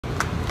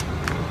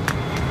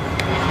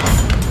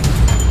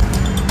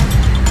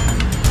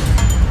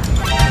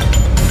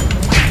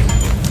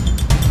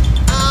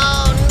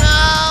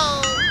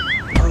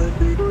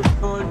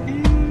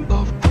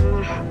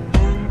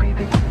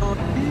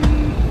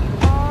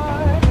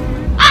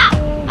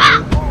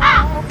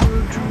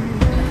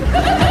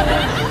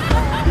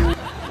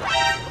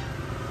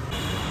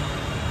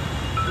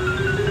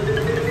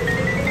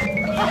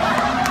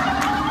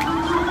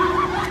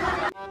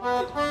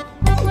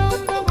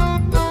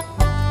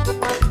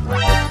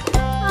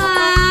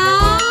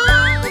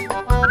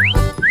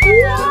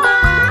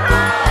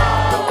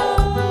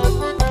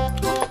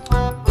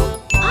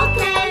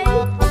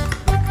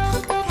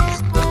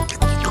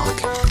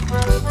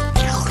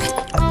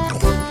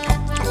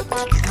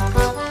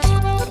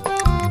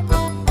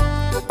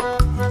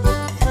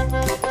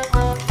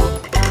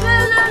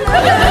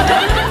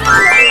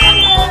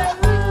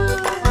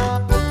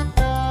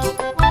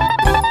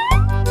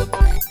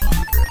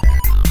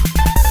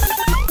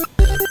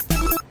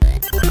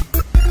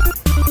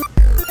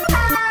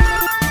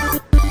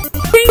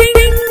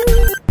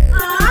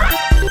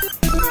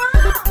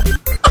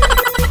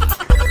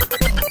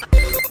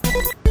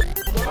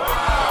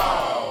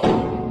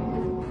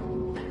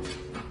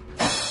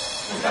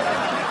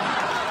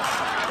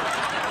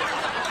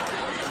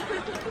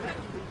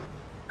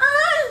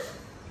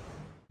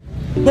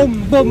bum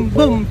bum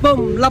bum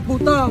bum,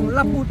 laputong,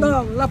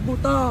 laputong,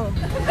 laputong.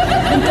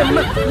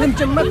 Lim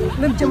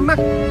cemak.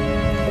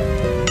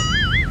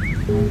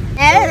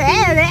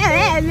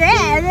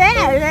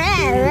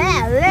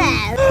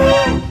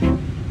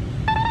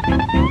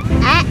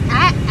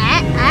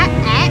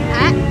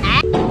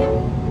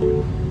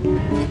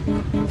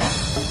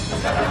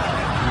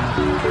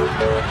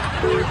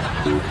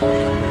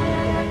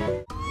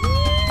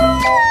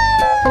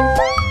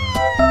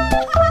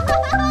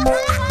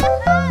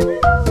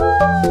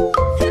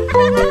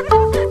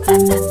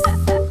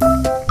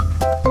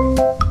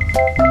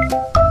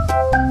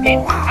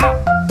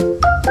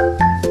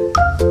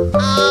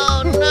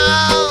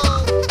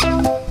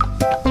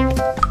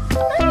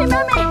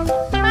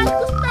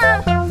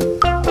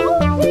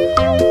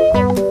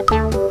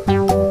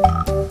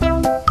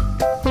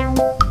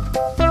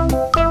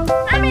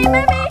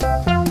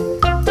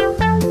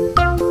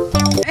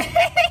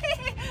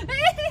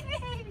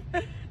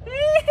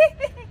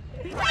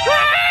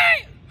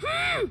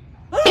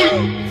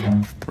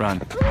 Run.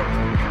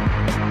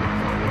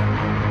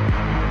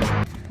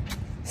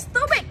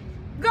 Stupid!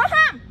 Go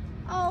home!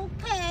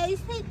 Okay,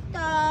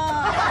 sister.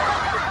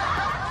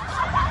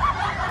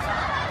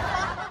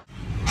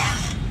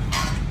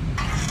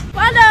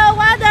 Water!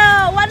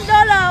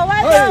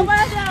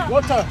 $1.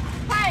 Water.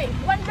 Hey,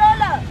 $1. $1.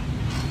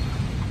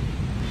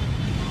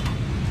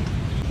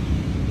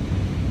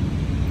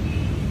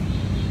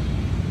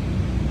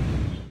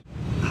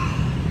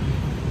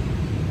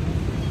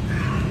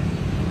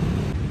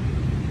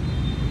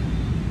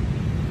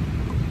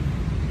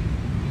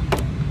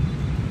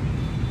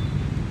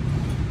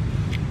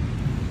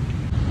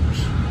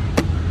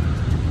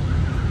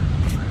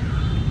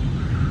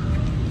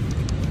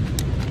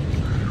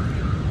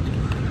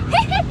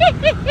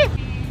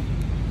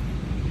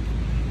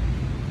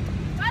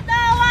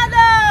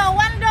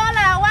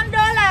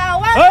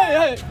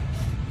 Hey!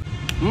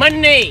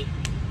 Money.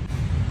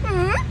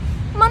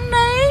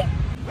 Money?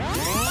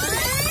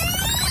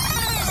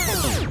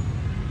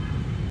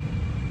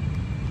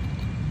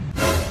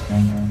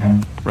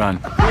 Run.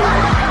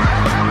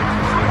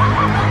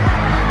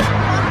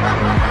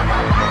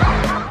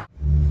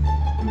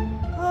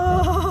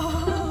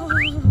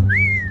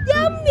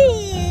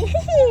 Yummy!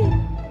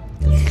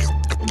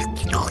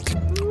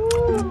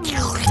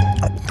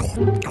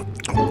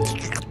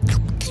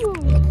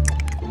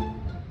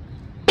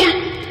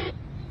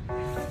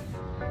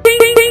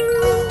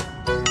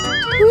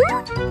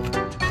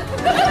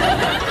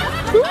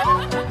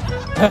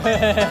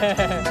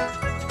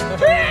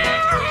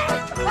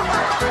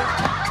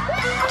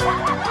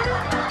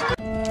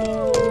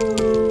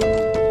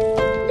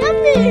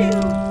 Yummy!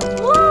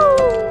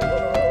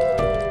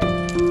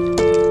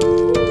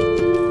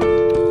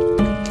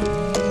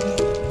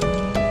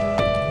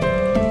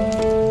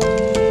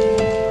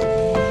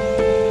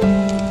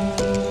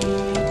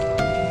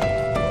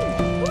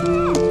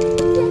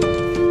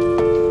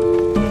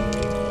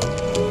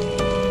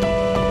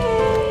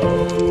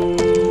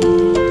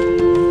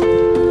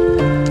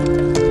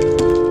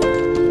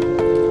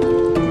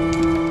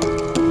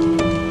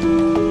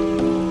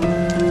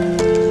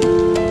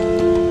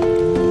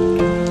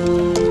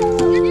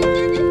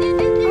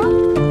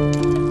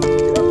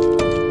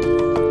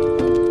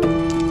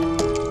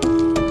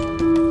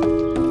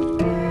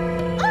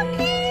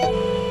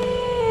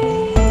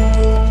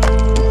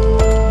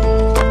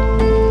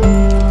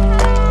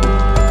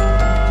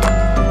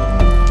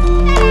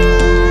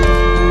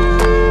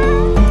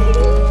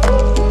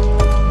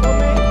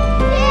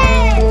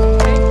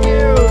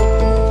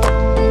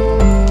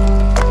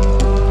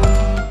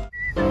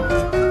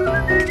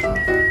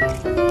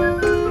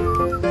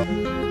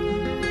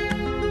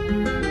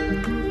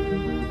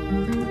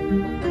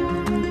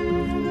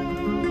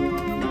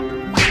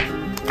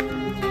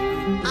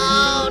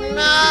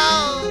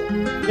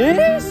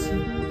 Yes.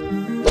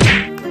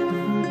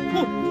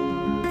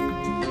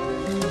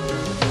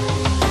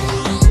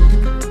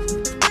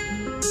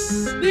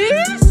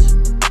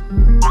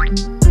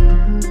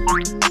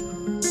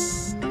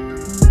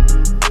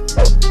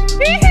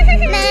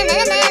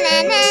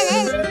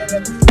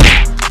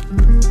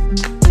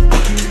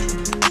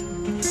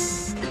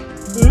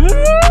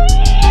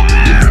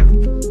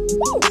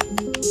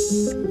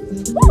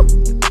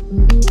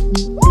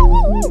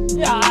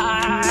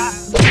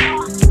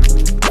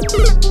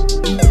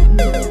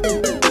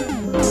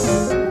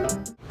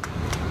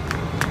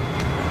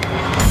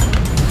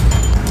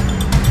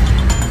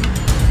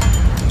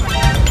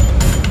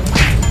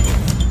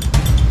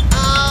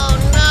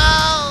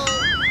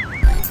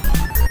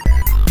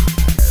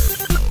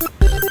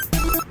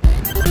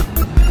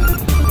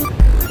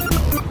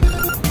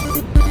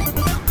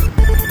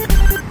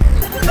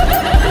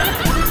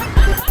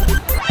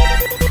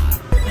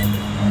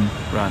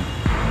 Run.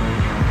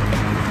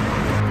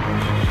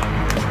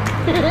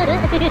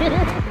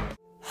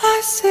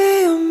 I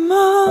see your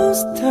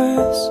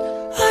monsters,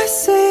 I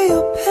see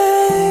your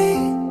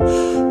pain.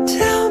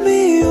 Tell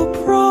me your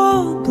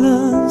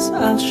problems,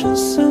 I'll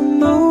chase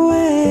them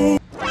away.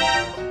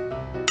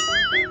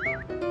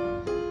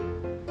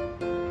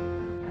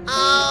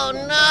 Oh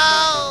no!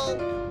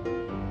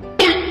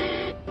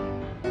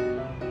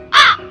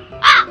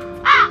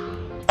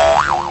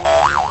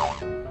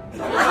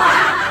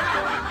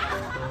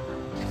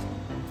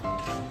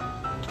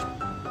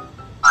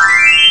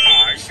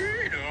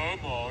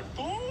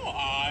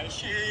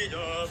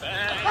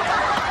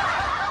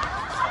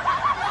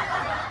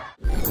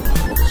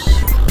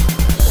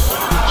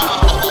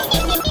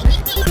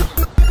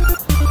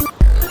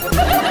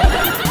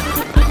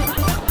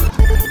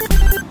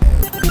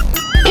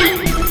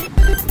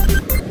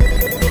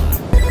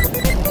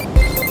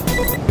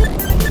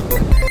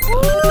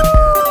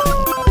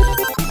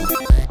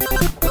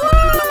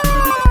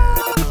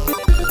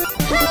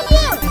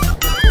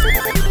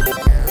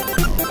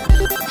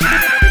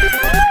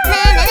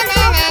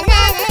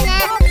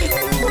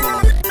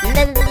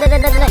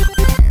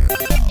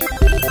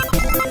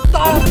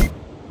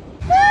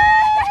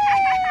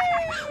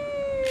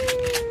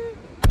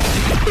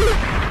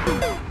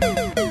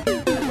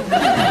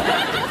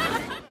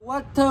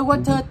 Water,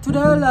 water,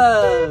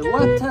 $2.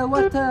 Water,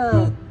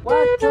 water,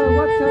 water,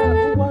 water.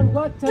 Who want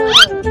water?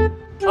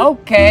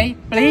 Okay,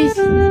 please.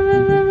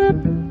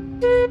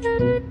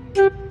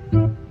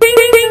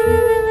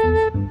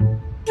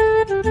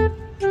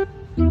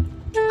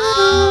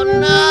 Oh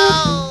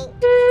no!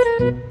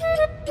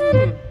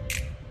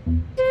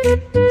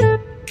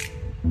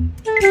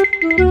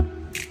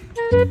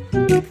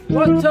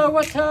 Water,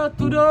 water,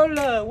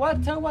 $2.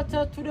 Water,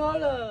 water,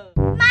 $2.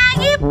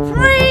 Maggie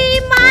free,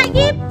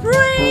 Maggie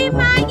free,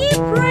 Maggie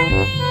free.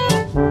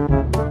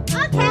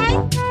 Okay.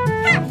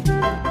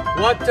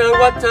 Water,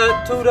 water,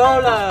 $2.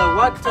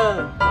 Water.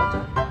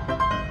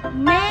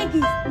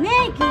 Maggie,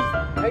 Maggie.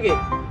 Maggie.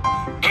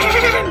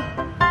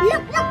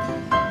 Look, look.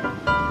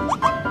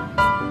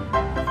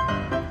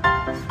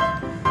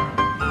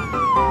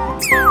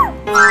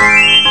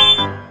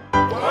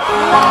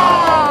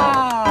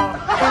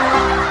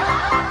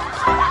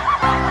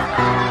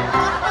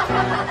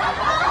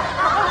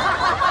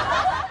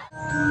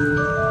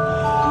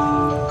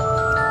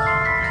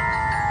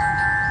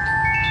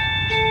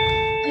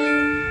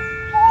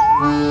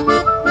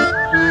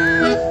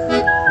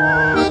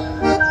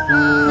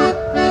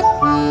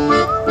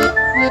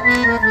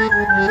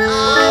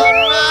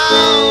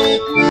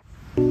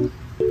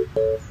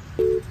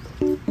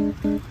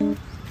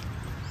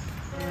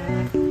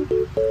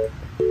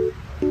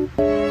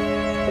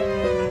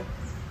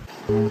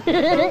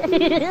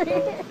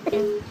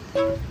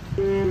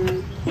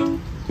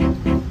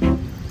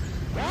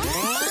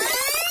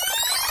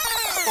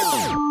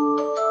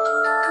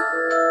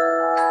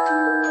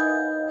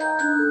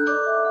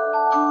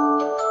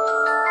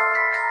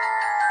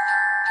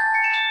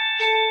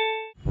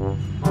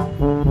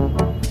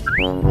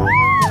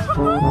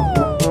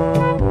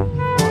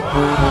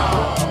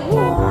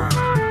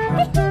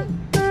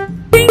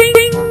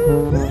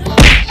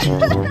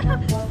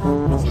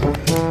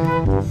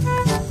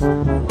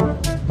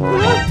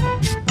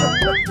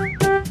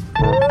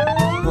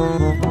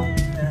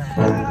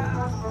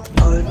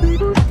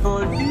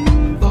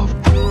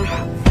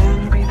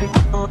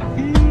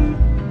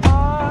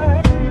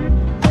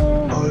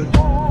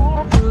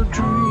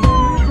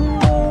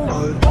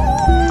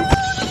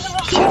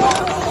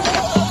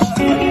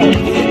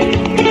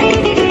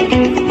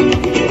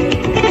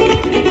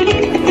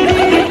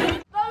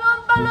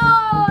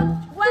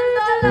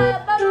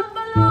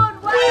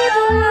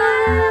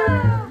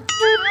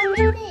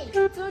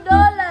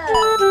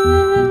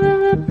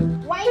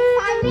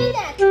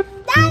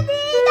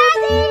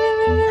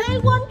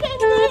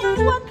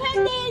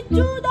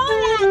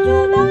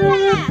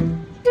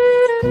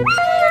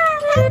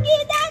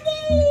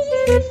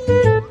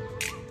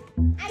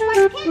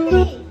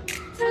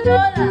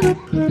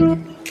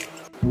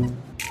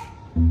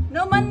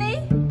 No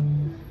money?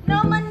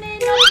 No money,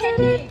 no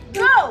candy.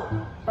 Go!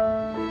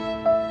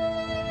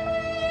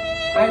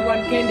 I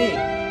want candy.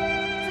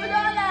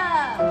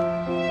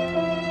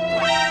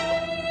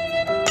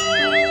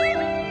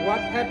 $2. What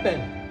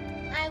happened?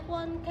 I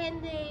want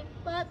candy,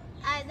 but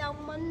I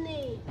don't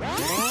money.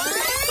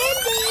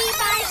 Candy,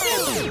 buy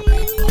candy.